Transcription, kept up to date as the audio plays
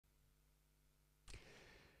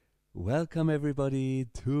Welcome, everybody,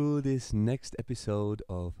 to this next episode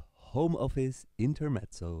of Home Office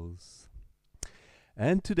Intermezzos.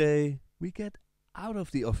 And today we get out of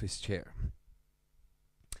the office chair.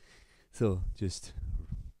 So just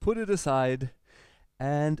put it aside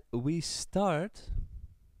and we start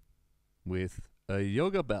with a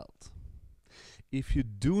yoga belt. If you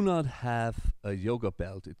do not have a yoga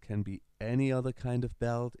belt, it can be any other kind of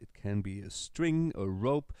belt. It can be a string, a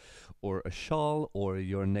rope, or a shawl, or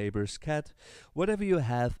your neighbor's cat, whatever you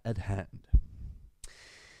have at hand.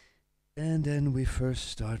 And then we first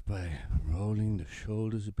start by rolling the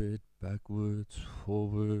shoulders a bit, backwards,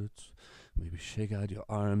 forwards. Maybe shake out your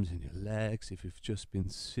arms and your legs if you've just been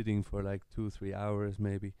sitting for like 2-3 hours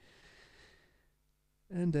maybe.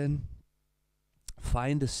 And then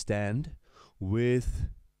find a stand with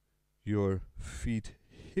your feet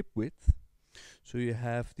hip width, so you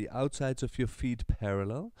have the outsides of your feet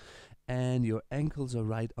parallel and your ankles are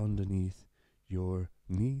right underneath your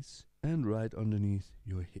knees and right underneath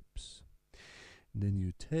your hips. And then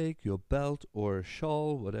you take your belt or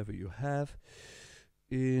shawl, whatever you have,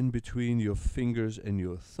 in between your fingers and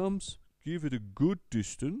your thumbs, give it a good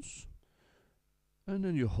distance, and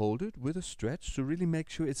then you hold it with a stretch to really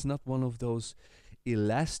make sure it's not one of those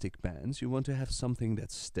elastic bands. You want to have something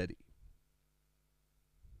that's steady.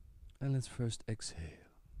 And let's first exhale.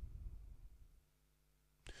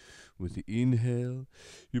 With the inhale,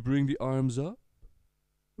 you bring the arms up,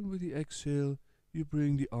 and with the exhale, you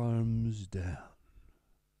bring the arms down.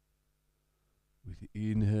 With the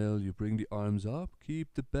inhale, you bring the arms up,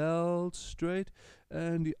 keep the belt straight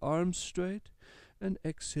and the arms straight, and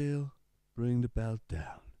exhale, bring the belt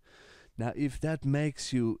down. Now, if that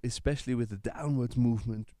makes you, especially with the downwards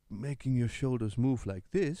movement, making your shoulders move like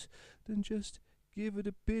this, then just give it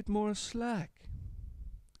a bit more slack.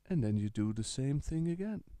 And then you do the same thing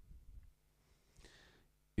again.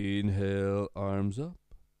 Inhale, arms up,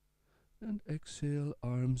 and exhale,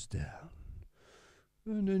 arms down.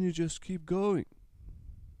 And then you just keep going.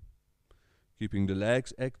 Keeping the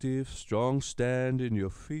legs active, strong stand in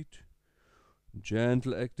your feet,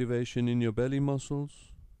 gentle activation in your belly muscles.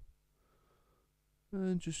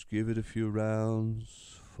 And just give it a few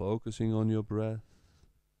rounds, focusing on your breath.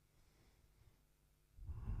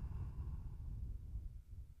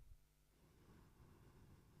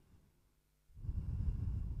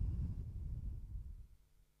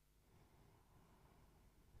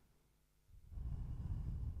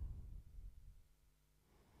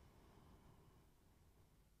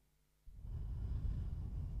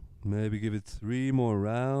 Maybe give it 3 more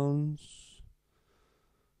rounds.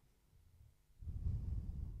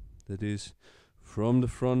 That is from the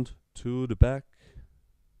front to the back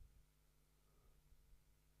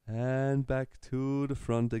and back to the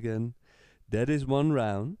front again. That is 1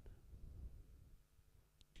 round.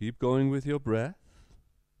 Keep going with your breath.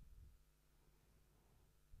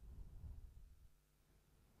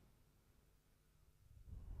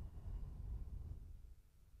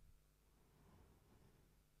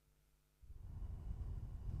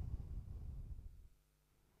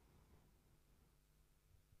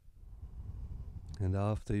 And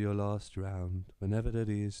after your last round, whenever that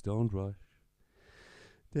is, don't rush.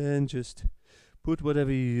 Then just put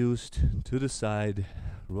whatever you used to the side,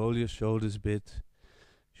 roll your shoulders a bit,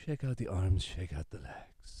 shake out the arms, shake out the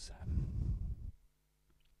legs.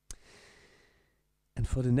 And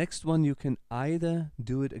for the next one, you can either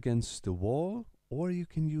do it against the wall or you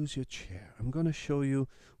can use your chair. I'm going to show you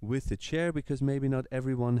with the chair because maybe not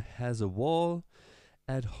everyone has a wall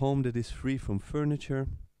at home that is free from furniture.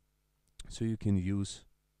 So you can use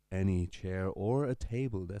any chair or a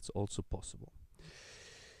table, that's also possible.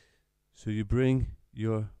 So you bring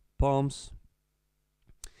your palms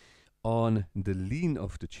on the lean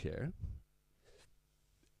of the chair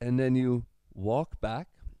and then you walk back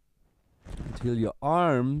until your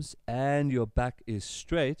arms and your back is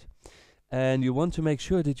straight, and you want to make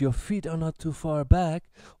sure that your feet are not too far back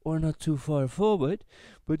or not too far forward,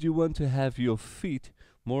 but you want to have your feet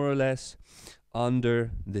more or less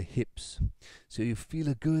under the hips. So you feel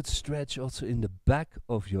a good stretch also in the back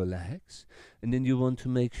of your legs, and then you want to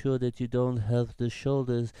make sure that you don't have the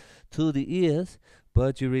shoulders to the ears,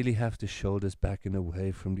 but you really have the shoulders back and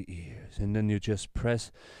away from the ears. And then you just press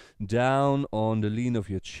down on the lean of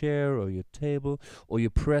your chair or your table, or you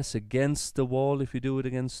press against the wall if you do it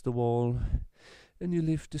against the wall, and you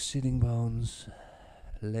lift the sitting bones,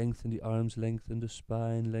 lengthen the arms, lengthen the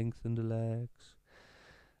spine, lengthen the legs.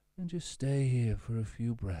 And just stay here for a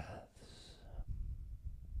few breaths.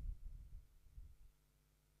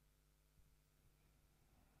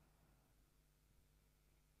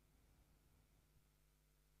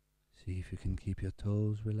 See if you can keep your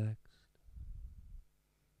toes relaxed.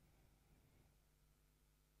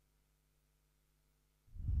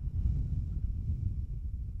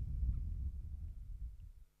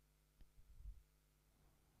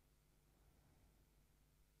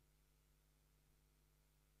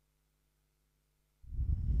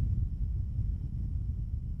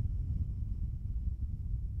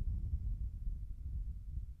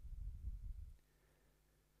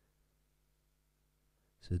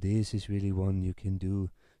 So this is really one you can do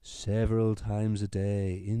several times a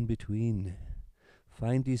day in between.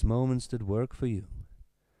 Find these moments that work for you.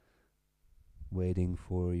 Waiting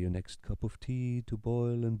for your next cup of tea to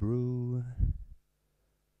boil and brew,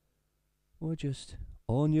 or just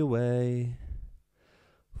on your way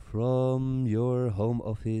from your home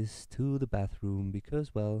office to the bathroom,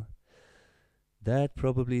 because, well, that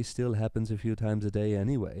probably still happens a few times a day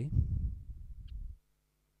anyway.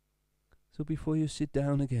 So before you sit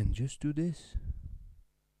down again, just do this.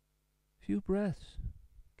 Few breaths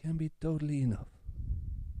can be totally enough.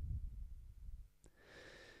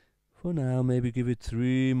 For now, maybe give it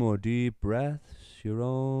 3 more deep breaths, your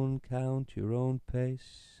own count, your own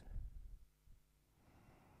pace.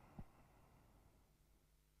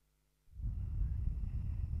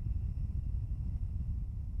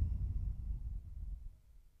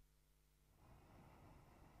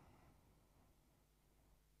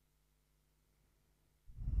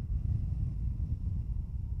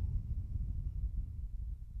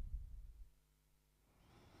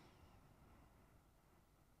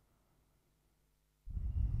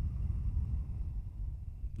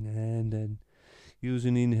 And then use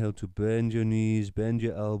an inhale to bend your knees, bend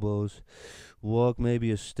your elbows, walk maybe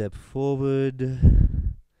a step forward,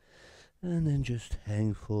 and then just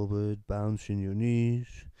hang forward, bounce in your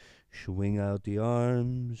knees, swing out the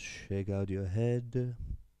arms, shake out your head,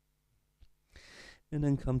 and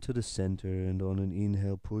then come to the center, and on an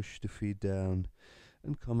inhale push the feet down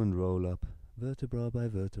and come and roll up vertebra by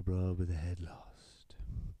vertebra with the head lost.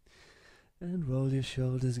 And roll your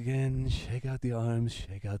shoulders again, shake out the arms,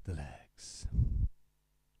 shake out the legs.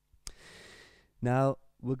 Now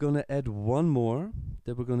we're going to add one more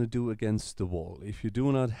that we're going to do against the wall. If you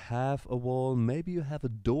do not have a wall, maybe you have a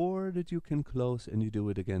door that you can close and you do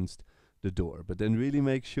it against the door. But then really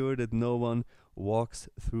make sure that no one walks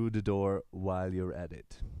through the door while you're at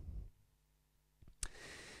it.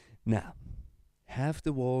 Now, have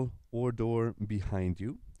the wall or door behind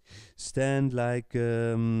you. Stand like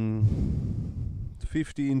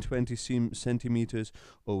 15-20 centimeters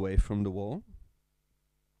away from the wall.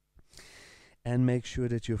 And make sure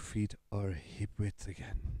that your feet are hip width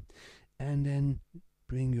again. And then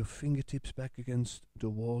bring your fingertips back against the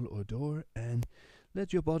wall or door and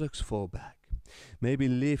let your buttocks fall back. Maybe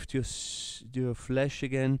lift your flesh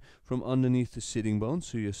again from underneath the sitting bones,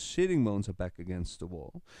 so your sitting bones are back against the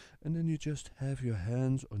wall. And then you just have your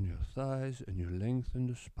hands on your thighs and you lengthen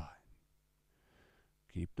the spine.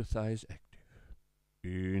 Keep the thighs active.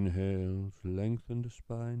 Inhale, lengthen the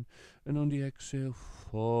spine, and on the exhale,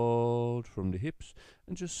 fold from the hips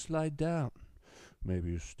and just slide down.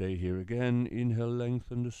 Maybe you stay here again. Inhale,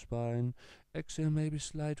 lengthen the spine. Exhale, maybe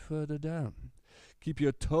slide further down. Keep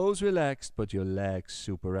your toes relaxed, but your legs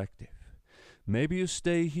super active. Maybe you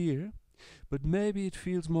stay here, but maybe it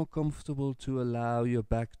feels more comfortable to allow your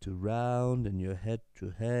back to round and your head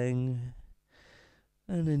to hang.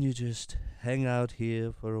 And then you just hang out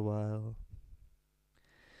here for a while,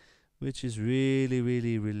 which is really,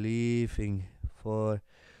 really relieving for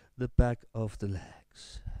the back of the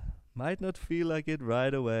legs. Might not feel like it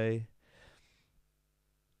right away,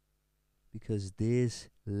 because this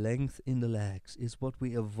length in the legs is what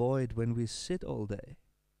we avoid when we sit all day.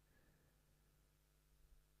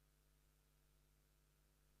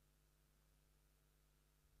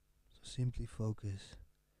 So simply focus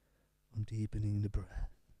on deepening the breath.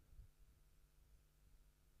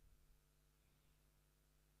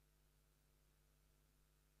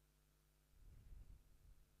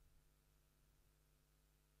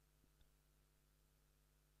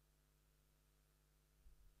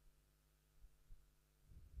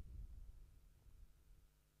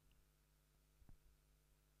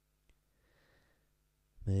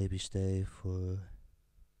 Maybe stay for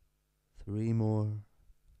 3 more.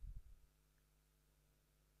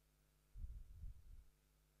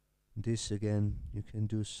 This again you can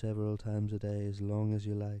do several times a day, as long as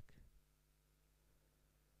you like.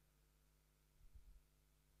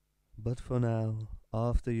 But for now,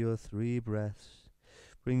 after your 3 breaths,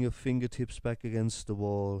 bring your fingertips back against the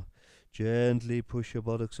wall. Gently push your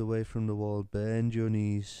buttocks away from the wall. Bend your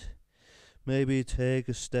knees. Maybe take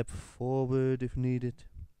a step forward if needed.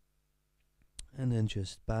 And then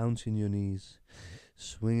just bounce in your knees.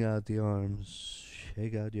 Swing out the arms.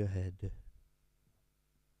 Shake out your head.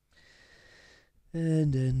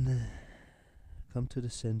 And then come to the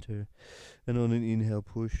center. And on an inhale,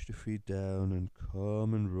 push the feet down and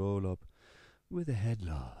come and roll up with the head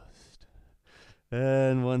lost.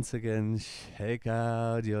 And once again, shake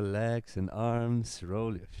out your legs and arms.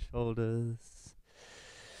 Roll your shoulders.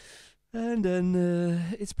 And then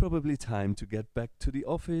it's probably time to get back to the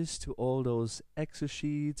office, to all those Excel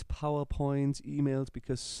sheets, PowerPoints, emails,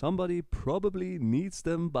 because somebody probably needs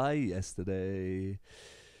them by yesterday.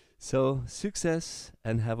 So, success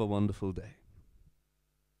and have a wonderful day.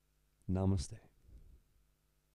 Namaste.